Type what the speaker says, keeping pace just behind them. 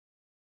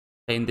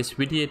In this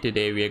video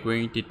today, we are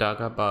going to talk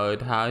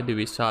about how do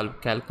we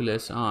solve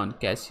calculus on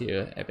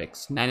Casio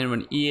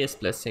fx-991ES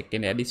plus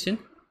second edition.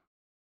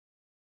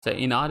 So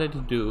in order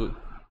to do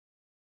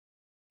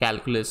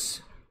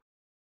calculation,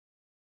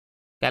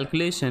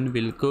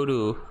 we'll go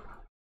to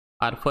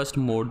our first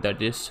mode, that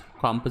is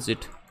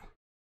composite,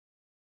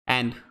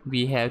 and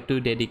we have two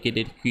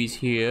dedicated keys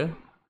here,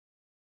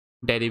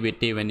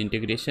 derivative and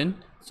integration.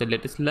 So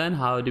let us learn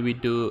how do we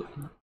do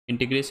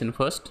integration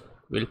first.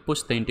 We'll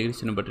push the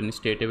integration button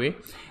straight away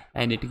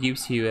and it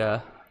gives you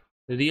a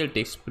real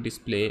text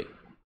display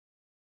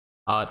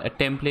or a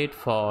template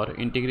for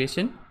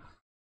integration.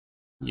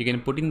 You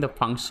can put in the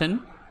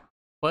function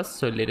first.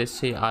 So let us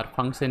say our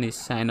function is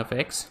sin of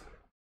x.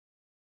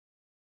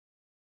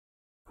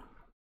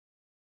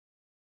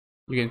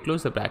 You can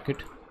close the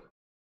bracket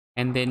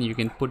and then you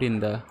can put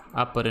in the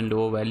upper and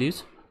lower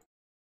values.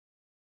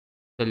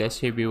 So let's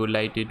say we would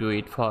like to do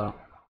it from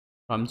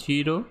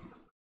 0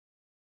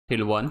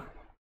 till 1.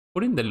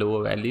 Put in the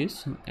lower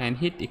values and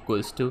hit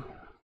equals to,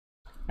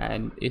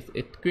 and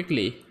it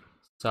quickly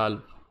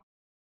solve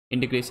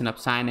integration of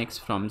sin x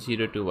from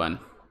 0 to 1.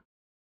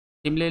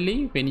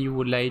 Similarly, when you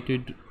would like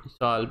to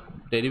solve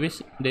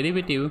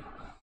derivative,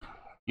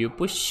 you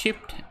push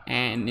shift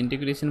and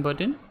integration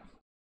button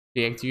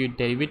to execute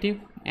derivative,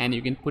 and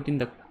you can put in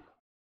the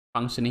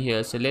function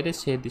here. So let us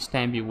say this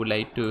time we would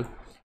like to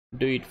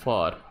do it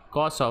for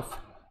cos of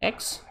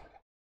x.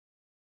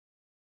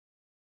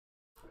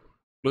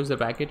 Close the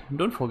bracket.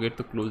 Don't forget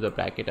to close the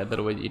bracket,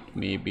 otherwise it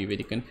may be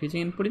very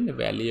confusing. And put in the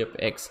value of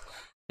x.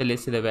 So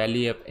let's say the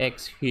value of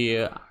x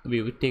here,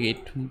 we will take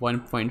it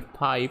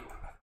 1.5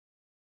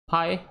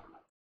 pi.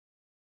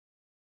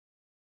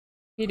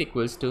 It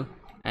equals to,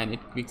 and it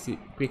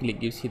quickly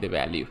gives you the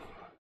value.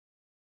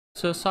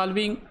 So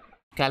solving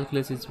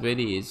calculus is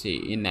very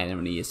easy in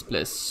 991ES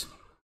plus.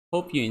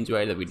 Hope you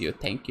enjoyed the video.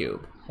 Thank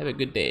you. Have a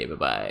good day. Bye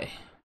bye.